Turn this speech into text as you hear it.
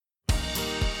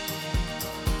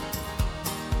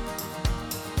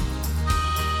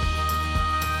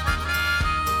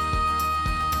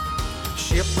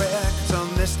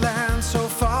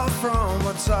from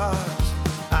what's ours.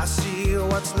 I see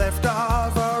what's left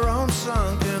of our own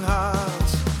sunken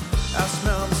hearts. I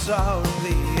smell the salt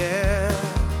in the air.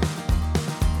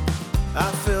 I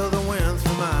feel the wind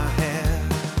through my hair.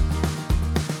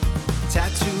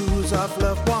 Tattoos of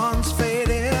loved ones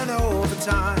fading over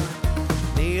time.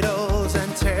 Needles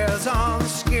and tears on the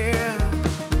skin.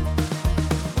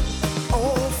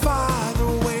 Oh, Father,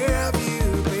 where have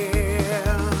you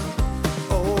been?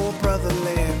 Oh, brother,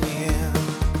 let me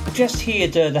in. Just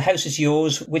heard The House Is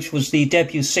Yours, which was the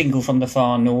debut single from the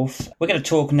Far North. We're going to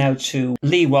talk now to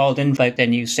Lee Walden about their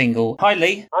new single. Hi,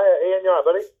 Lee. Hi, Ian. You all right,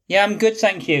 buddy? Yeah, I'm good,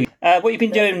 thank you. What you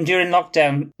been doing during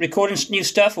lockdown? Recording new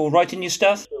stuff or writing new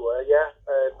stuff? We were, yeah.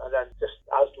 And then just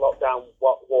as lockdown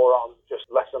wore on, just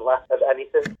less and less of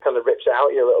anything kind of rips it out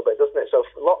of you a little bit, doesn't it? So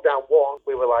for lockdown 1,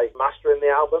 we were like mastering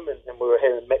the album and we were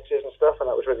hearing mixes and stuff,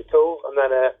 and that was really cool. And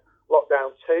then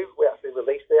lockdown 2, we actually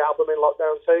released the album in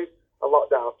lockdown 2. And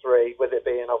lockdown 3, with it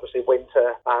being obviously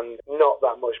winter and not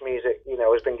that much music,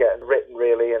 has been getting written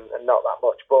really and not that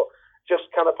much. But just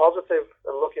kind of positive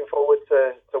and looking forward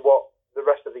to what the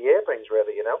rest of the year brings,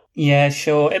 really, Yeah,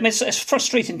 sure. I mean, it's a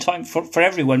frustrating time for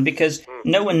everyone because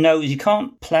no one knows. You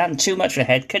can't plan too much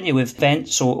ahead, can you, with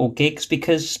events or gigs,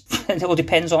 because it all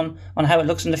depends on how it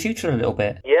looks in the future a little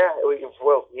bit. Yeah,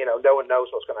 well, no one knows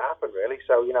what's going to happen, really.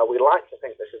 So, we like to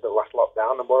think this is the last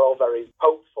lockdown, and we're all very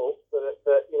hopeful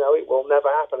that it will never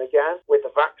happen again with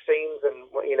the vaccines and,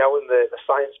 and the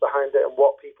science behind it and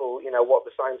what people, what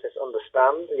the scientists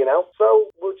understand,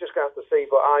 So we're just going to have to see.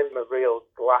 But I'm a real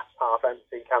glass half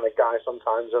empty kind of guy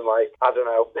sometimes, and I don't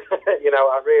know,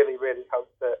 I really, really hope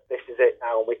that this is it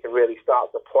now and we can really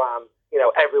start to plan.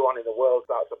 Everyone in the world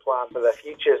starts to plan for their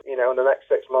futures, in the next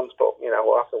 6 months. But,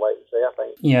 we'll have to wait and see, I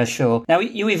think. Yeah, sure. Now,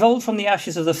 you evolved from the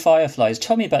ashes of the Fireflies.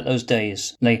 Tell me about those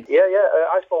days, Lee. Yeah.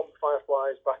 I formed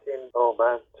Fireflies back in,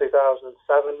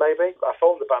 2007 maybe. I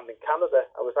formed the band in Canada.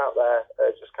 I was out there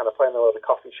just kind of playing a lot of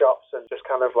coffee shops and just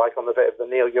kind of like on the bit of the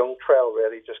Neil Young trail,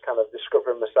 really, just kind of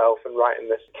discovering myself and writing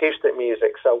this acoustic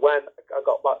music. So when I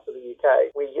got back to the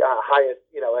UK, we hired,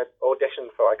 an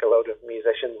audition for like a load of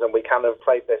musicians, and we kind of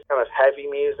played this kind of heavy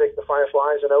music, the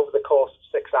Fireflies, and over the course of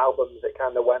 6 albums, it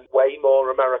kind of went way more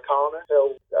Americana.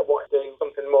 So I wanted to do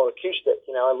something more acoustic,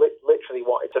 I literally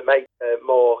wanted to make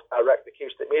more direct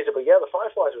acoustic music. But yeah, the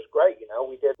Fireflies was great,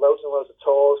 We did loads and loads of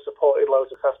tours, supported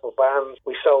loads of successful bands.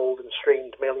 We sold and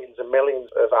streamed millions and millions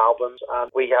of albums,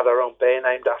 and we had our own beer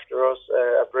named after us,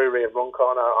 a brewery in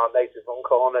Runcorn, our native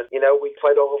Runcorn, and we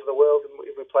played all over the world, and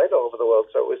we played all over the world.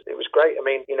 So it was great. I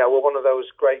mean, we're one of those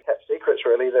great kept secrets,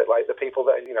 really, that like the people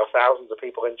that thousands of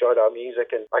people enjoyed our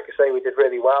music, and like I say, we did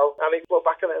really well. And I look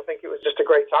back on it and think it was just a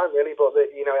great time, really. But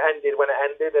it ended when it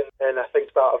ended, and I think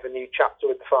start of a new chapter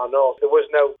with the Far North. There was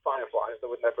no Fireflies. There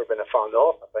would never have been a Far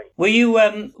North, I think. Were you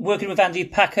working with Andy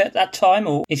Packer at that time,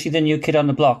 or is she the new kid on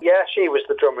the block? Yeah, she was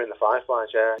the drummer in the Fireflies,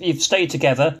 yeah. You've stayed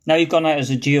together. Now you've gone out as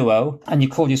a duo, and you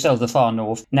call yourself the Far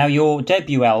North. Now your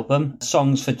debut album,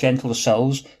 Songs for Gentle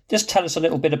Souls, just tell us a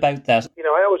little bit about that.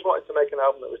 I always wanted to make an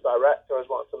album that was direct. I always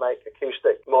wanted to make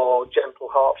acoustic, more gentle,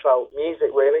 heartfelt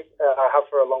music, really. I have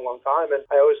for a long, long time, and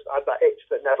I always had that itch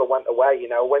that never went away.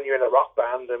 When you're in a rock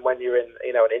band and when you're in,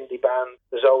 an indie band,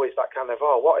 there's always that kind of,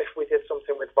 what if we did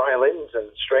something with violins and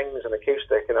strings and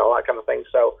acoustic and all that kind of thing.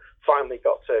 So finally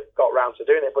got round to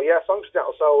doing it. But yeah, Songs for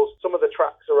Gentle Souls, some of the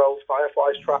tracks are old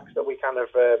Fireflies tracks that we kind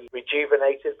of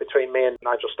rejuvenated between me and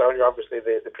Nigel Stoner, obviously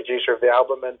the producer of the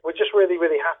album, and we're just really,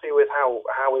 really happy with how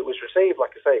it was received.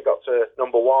 Like I say, it got to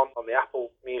number 1 on the Apple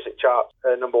Music charts,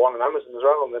 number 1 on Amazon as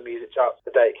well on the music charts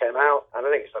the day it came out, and I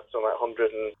think it's had something like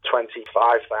 125,000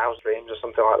 streams or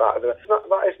something like that.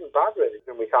 That isn't bad, really,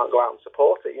 and we can't go out and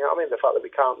support it. The fact that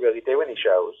we can't really do any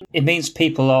shows. It means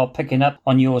people are picking up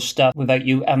on your stuff without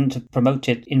you having to promote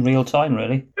it in real time,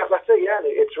 really. That's it, yeah.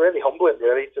 It's really humbling,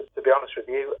 really, to be honest with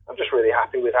you. I'm just really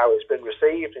happy with how it's been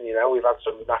received, and we've had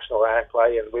some national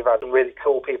airplay, and we've had some really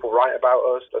cool people write about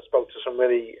us. I spoke to some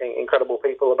really incredible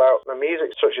people about my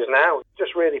music, such as now.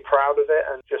 Just really proud of it,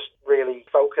 and just really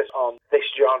focus on this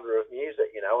genre of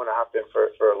music, and I have been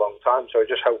for a long time. So I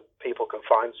just hope people can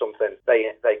find something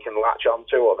they can latch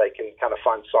onto, or they can kind of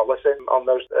find solace in on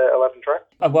those 11 tracks.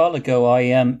 A while ago, I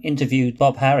interviewed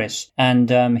Bob Harris,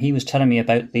 and he was telling me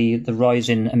about the rise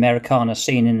in Americana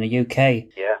scene in the UK.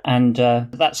 Yeah. And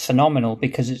that's phenomenal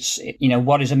because it's,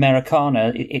 what is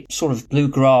Americana? It's sort of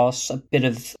bluegrass, a bit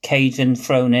of Cajun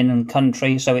thrown in, and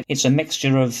country. So it's a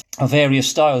mixture of various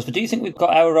styles. But do you think we've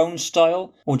got our own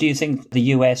style, or do you think the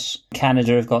US,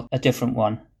 Canada have got a different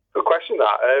one? Good question.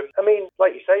 that. I mean,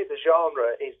 like you say, the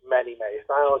genre is many, many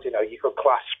styles. You know, you could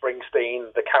class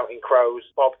Springsteen, the Counting Crows,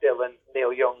 Bob Dylan,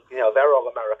 Neil Young. You know, they're all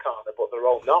Americana, but they're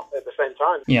all not at the same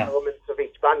time. Yeah. Elements of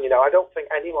each band. You know, I don't think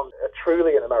anyone's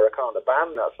truly an Americana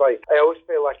band. That's like, I always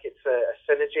feel like it's a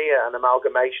synergy, an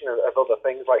amalgamation of other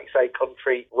things, like you say,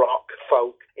 country, rock,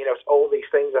 folk. You know, it's all these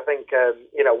things. I think,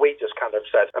 you know, we just kind of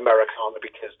said Americana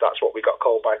because that's what we got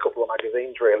called by a couple of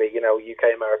magazines, really. You know,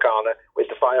 UK Americana with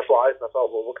the Fireflies, and I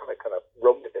thought, well, we're going to kind of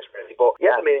run with this, really. But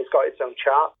yeah, I mean, it's got its own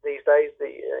chart these days,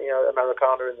 you know,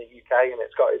 Americana in the UK, and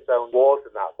it's got its own awards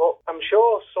and that. But I'm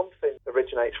sure something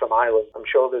originates from Ireland. I'm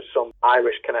sure there's some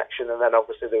Irish connection, and then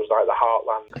obviously there was like the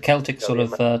Heartland, the Celtic sort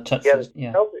of touch.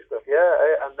 Yeah, Celtic stuff.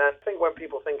 Yeah, and then I think when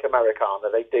people think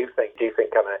Americana, they do think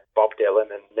kind of Bob Dylan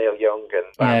and Neil Young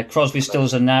and Crosby,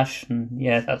 Stills and Nash, and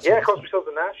Crosby, Stills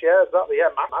and Nash. Yeah, exactly.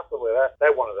 Yeah, massively.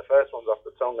 They're one of the first ones off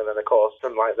the tongue, and then of course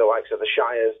from like the likes of the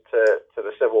Shires to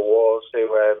the Civil Wars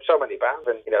to so many bands,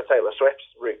 and you know Taylor Swift's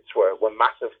roots were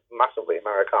massively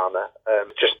Americana.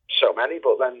 Just so many,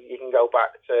 but then you can go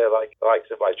back to like the likes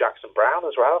of like Jackson Browne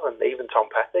as well, and even Tom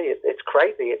Petty. It's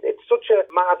crazy. It's such a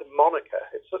mad moniker.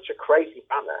 It's such a crazy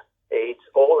banner. It's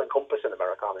all-encompassing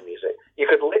Americana music. You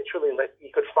could literally,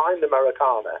 find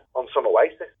Americana on some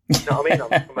Oasis. You know what I mean? On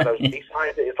some of those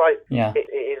B-sides. It's like, it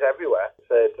is everywhere.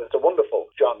 It's a wonderful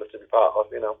genre to be part of,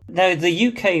 you know. Now, the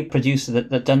UK producer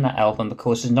that done that album, of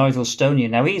course, is Nigel Stonier.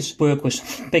 Now, he's worked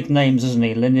with big names, hasn't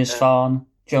he? Lindis Farne,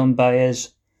 Joan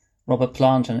Baez, Robert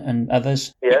Plant, and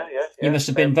others. Yeah. You must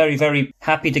have been very, very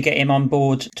happy to get him on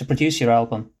board to produce your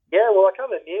album. Yeah, well, I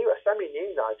semi-knew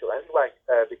Nigel anyway,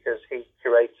 because he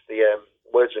curates the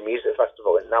Words of Music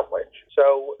Festival in Nantwich.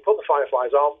 So he put the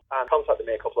Fireflies on and contacted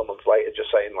me a couple of months later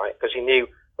just saying, like, because he knew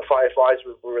the Fireflies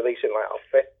were releasing like our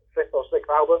fifth or sixth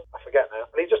album, I forget now.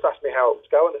 And he just asked me how it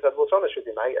was going. I said, well, to be honest with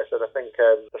you, mate, I said, I think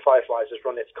the Fireflies has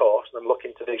run its course and I'm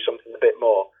looking to do something a bit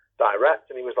more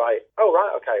direct. And he was like, oh,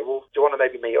 right, okay, well, do you want to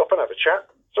maybe meet up and have a chat?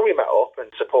 So we met up,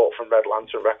 and support from Red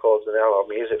Lantern Records and the LL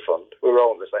Music Fund. We were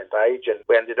all on the same page, and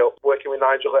we ended up working with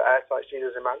Nigel at Airtight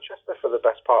Studios in Manchester for the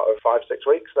best part of 5-6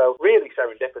 weeks. So really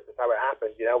serendipitous how it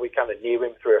happened. You know, we kind of knew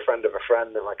him through a friend of a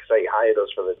friend, and like I say, he hired us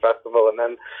for the festival. And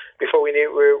then before we knew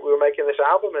it, we were making this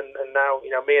album, and now,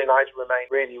 you know, me and Nigel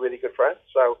remain really, really good friends.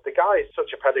 So the guy is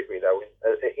such a pedigree, though,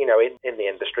 you know, in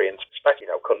the industry, and especially,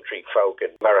 you know, country, folk,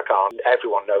 and Americana.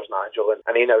 Everyone knows Nigel,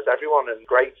 and he knows everyone, and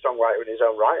great songwriter in his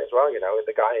own right as well. You know,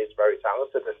 the guy is very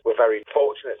talented, and we're very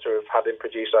fortunate to have had him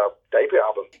produce our debut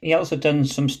album. He also done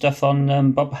some stuff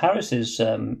on Bob Harris's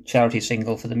charity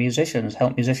single for the musicians,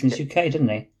 Help Musicians UK, didn't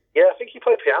he? Yeah, I think he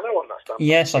played piano on that stuff.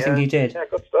 Yes, I think he did. Yeah,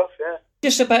 good stuff, yeah.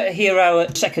 Just about to hear our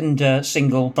second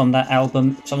single from that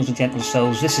album, Songs of Gentle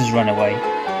Souls. This is Runaway.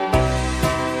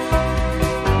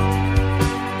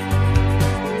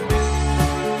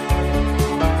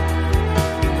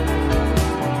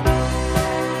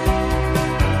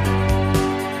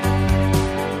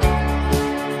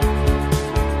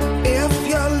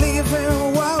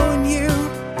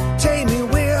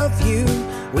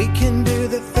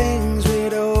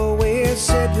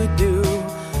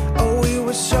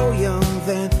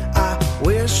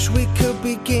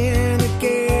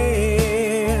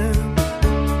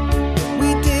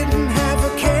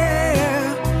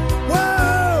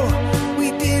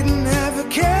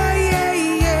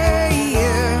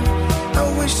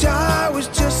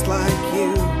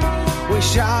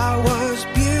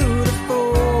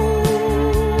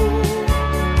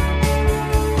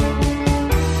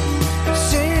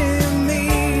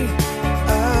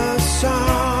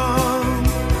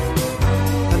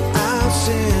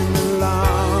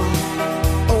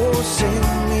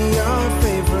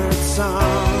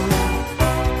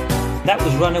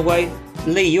 Runaway.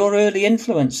 Lee, your early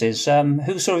influences,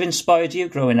 who sort of inspired you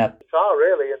growing up? Guitar,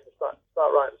 really, and to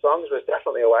start writing songs was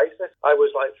definitely Oasis. I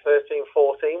was like 13,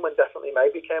 14 when Definitely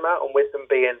Maybe came out, and with them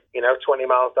being, you know, 20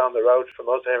 miles down the road from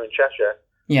us here in Cheshire,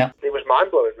 it was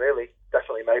mind-blowing, really,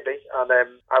 Definitely Maybe. And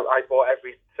I bought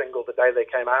every single the day they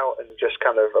came out and just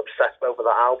kind of obsessed over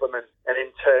that album, and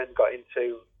in turn got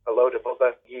into a load of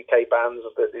other UK bands.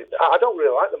 I don't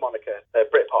really like the moniker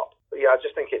Britpop. Yeah, I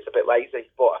just think it's a bit lazy.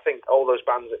 But I think all those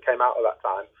bands that came out at that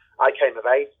time, I came of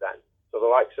age then. So the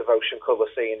likes of Ocean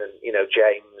Colour Scene and, you know,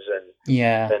 James and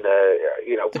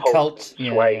you know, the Pulse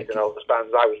and Suede and all those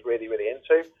bands I was really, really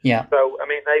into. Yeah. So, I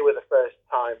mean, they were the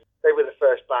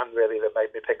first band really that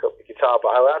made me pick up the guitar.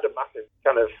 But I had a massive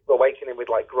kind of awakening with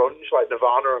like grunge, like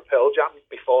Nirvana and Pearl Jam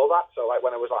before that. So like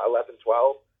when I was like 11,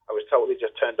 12, I was totally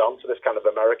just turned on to this kind of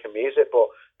American music, but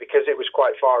because it was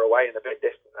quite far away and a bit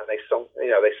distant, and they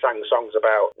sang songs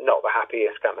about not the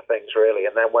happiest kind of things, really.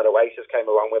 And then when Oasis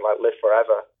came along with like Live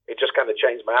Forever, it just kind of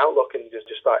changed my outlook, and just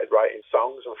started writing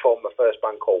songs and formed my first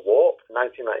band called Warp in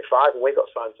 1995, and we got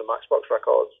signed to Matchbox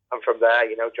Records. And from there,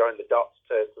 joined the Dots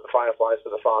to the Fireflies to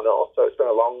the Far North. So it's been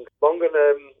a long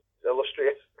and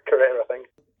illustrious career, I think.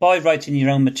 By writing your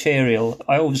own material,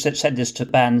 I always said this to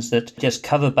bands that just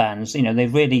cover bands, they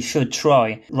really should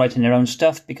try writing their own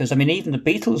stuff, because, even the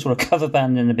Beatles were a cover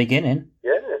band in the beginning.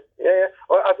 Yeah.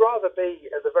 Well, I'd rather be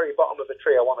at the very bottom of the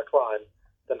tree I want to climb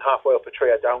than halfway up a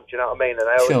tree I don't, do you know what I mean? And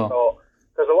I always thought,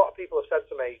 because a lot of people have said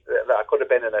to me that I could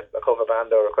have been in a cover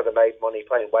band, or I could have made money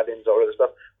playing weddings or other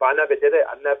stuff, but I never did it.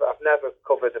 I've never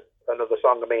covered another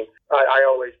song. I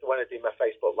always, when I do my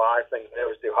Facebook Live thing, I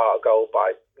always do Heart of Gold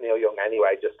by Neil Young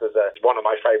anyway, just as one of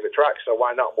my favourite tracks, so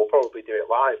why not? We'll probably do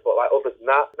it live, but other than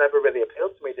that, never really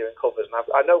appealed to me doing covers. And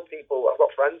I know people, I've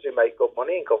got friends who make good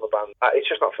money in cover bands.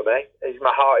 It's just not for me.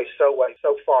 My heart is so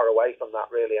far away from that,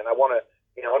 really, and I want to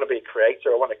be a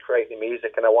creator. I want to create the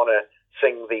music, and I want to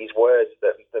sing these words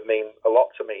that mean a lot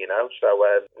to me, So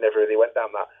never really went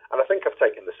down that. And I think I've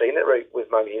taken the scenic route with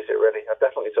my music, really. I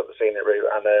definitely took the scenic route,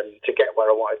 and to get where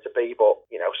I wanted to be, but,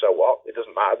 so what? It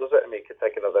doesn't matter, does it? It could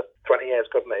take another 20 years,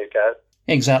 couldn't it? Who cares?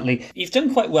 Exactly. You've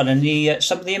done quite well in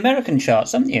some of the American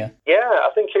charts, haven't you? Yeah, I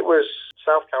think it was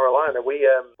South Carolina. We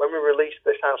when we released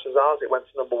This House Is Ours, it went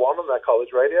to number 1 on their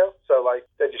college radio. So,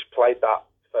 they just played that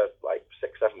for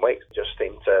 6-7 weeks. Just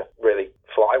seemed to really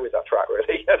fly with that track,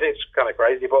 really. And it's kind of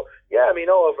crazy, but yeah,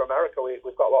 all over America we've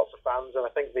got lots of fans, and I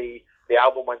think the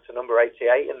album went to number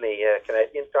 88 in the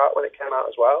Canadian chart when it came out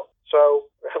as well. So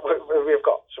we've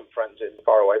got some friends in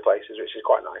faraway places, which is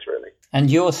quite nice, really.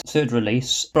 And your third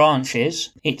release,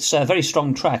 Branches, it's a very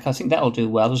strong track. I think that'll do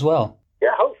well as well.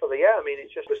 Yeah, hopefully, yeah.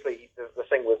 It's just obviously the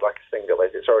thing with a single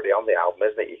is it's already on the album,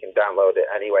 isn't it? You can download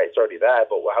it anyway. It's already there,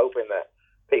 but we're hoping that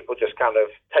people just kind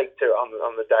of take to it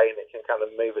on the day, and it can kind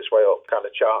of move its way up kind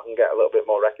of chart and get a little bit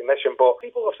more recognition. But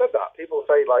people have said that. People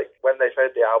say, when they've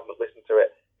heard the album and listened to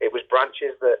it, it was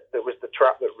Branches that was the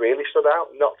track that really stood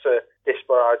out. Not to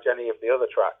disparage any of the other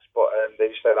tracks, but they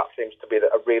just say that seems to be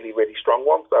a really, really strong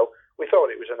one. So we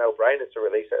thought it was a no-brainer to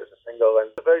release it as a single.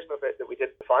 And the version of it that we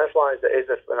did for Fireflies, that is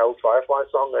an old Firefly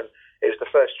song, and it was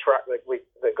the first track that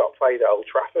got played at Old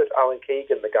Trafford. Alan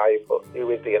Keegan, the guy who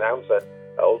was the announcer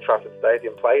at Old Trafford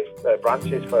Stadium, played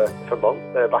Branches for months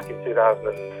back in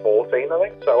 2014, I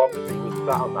think. So obviously we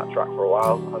sat on that track for a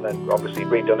while, and then obviously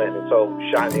redone it, and it's all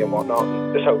shiny and whatnot.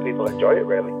 And just hope people enjoy it,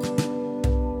 really.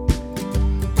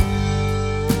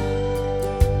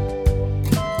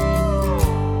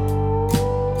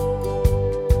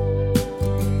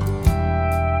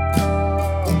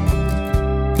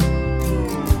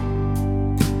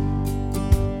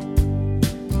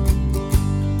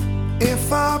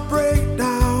 If I break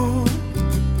down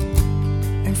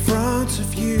in front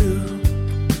of you,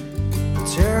 I'll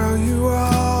tell you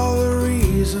all the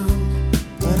reason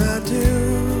that I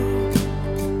do.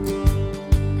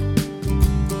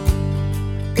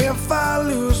 If I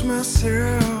lose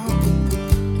myself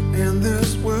in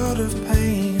this world of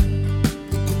pain,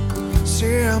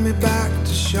 sail me back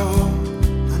to shore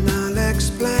and I'll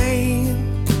explain.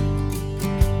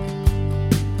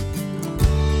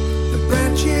 The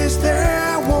branches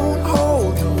there won't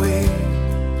hold the weight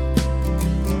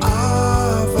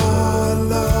of our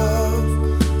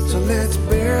love, so let's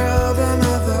build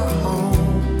another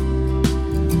home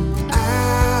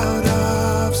out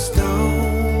of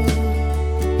stone.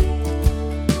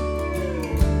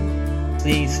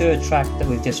 The third track that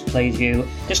we've just played you,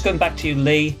 just going back to you,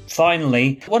 Lee,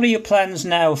 finally, what are your plans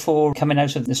now for coming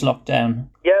out of this lockdown?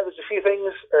 Yeah, there's a few things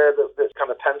that's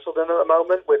kind of penciled in at the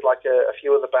moment with a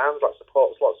few other bands like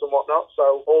Support Slots and whatnot.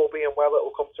 So all being well, it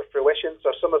will come to fruition.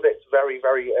 So some of it's very,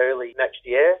 very early next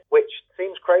year, which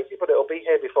seems crazy, but it'll be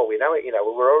here before we know it.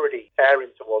 We're already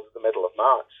airing towards the middle of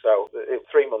March. So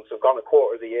 3 months have gone, a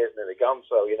quarter of the year's nearly gone.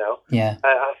 So, Yeah.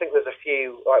 I think there's a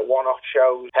few one-off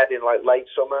shows heading late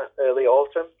summer, early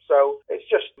autumn. So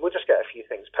we'll just get a few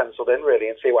things penciled in, really,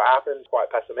 and see what happens.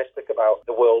 Quite pessimistic about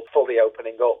the world fully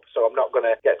opening up. So I'm not going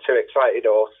to get too excited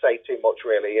or say too much,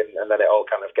 really, and then it all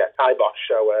kind of get kibosh.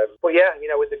 So, but yeah,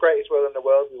 with the greatest will in the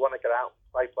world, we want to get out,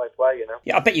 play.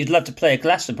 Yeah, I bet you'd love to play at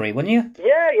Glastonbury, wouldn't you?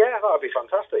 Yeah, that would be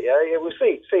fantastic. Yeah, we'll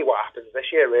see what happens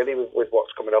this year, really, with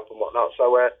what's coming up and whatnot.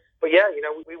 So, but yeah,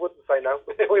 we wouldn't say no.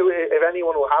 If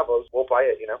anyone will have us, we'll play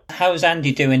it. How's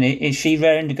Andy doing? Is she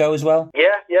raring to go as well?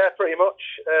 Yeah, pretty much.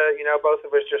 Both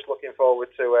of us just looking forward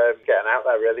to getting out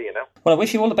there, really. Well, I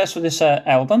wish you all the best with this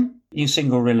album, new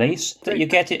single release. That you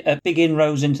get it a big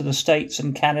inroads into the States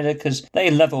and Canada, because they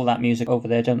love all that music over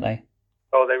there, don't they?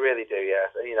 Oh, they really do, yeah.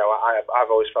 You know,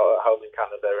 I've always felt at home in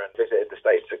Canada and visited the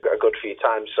States a good few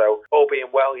times. So, all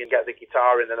being well, you can get the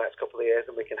guitar in the next couple of years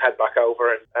and we can head back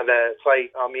over and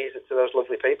play our music to those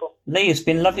lovely people. Lee, it's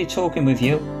been lovely talking with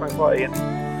you. Thanks a lot, Ian.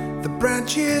 The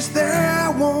branches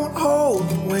there won't hold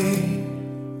the weight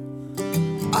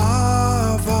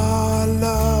of our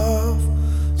love.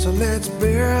 So let's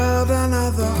build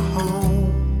another home.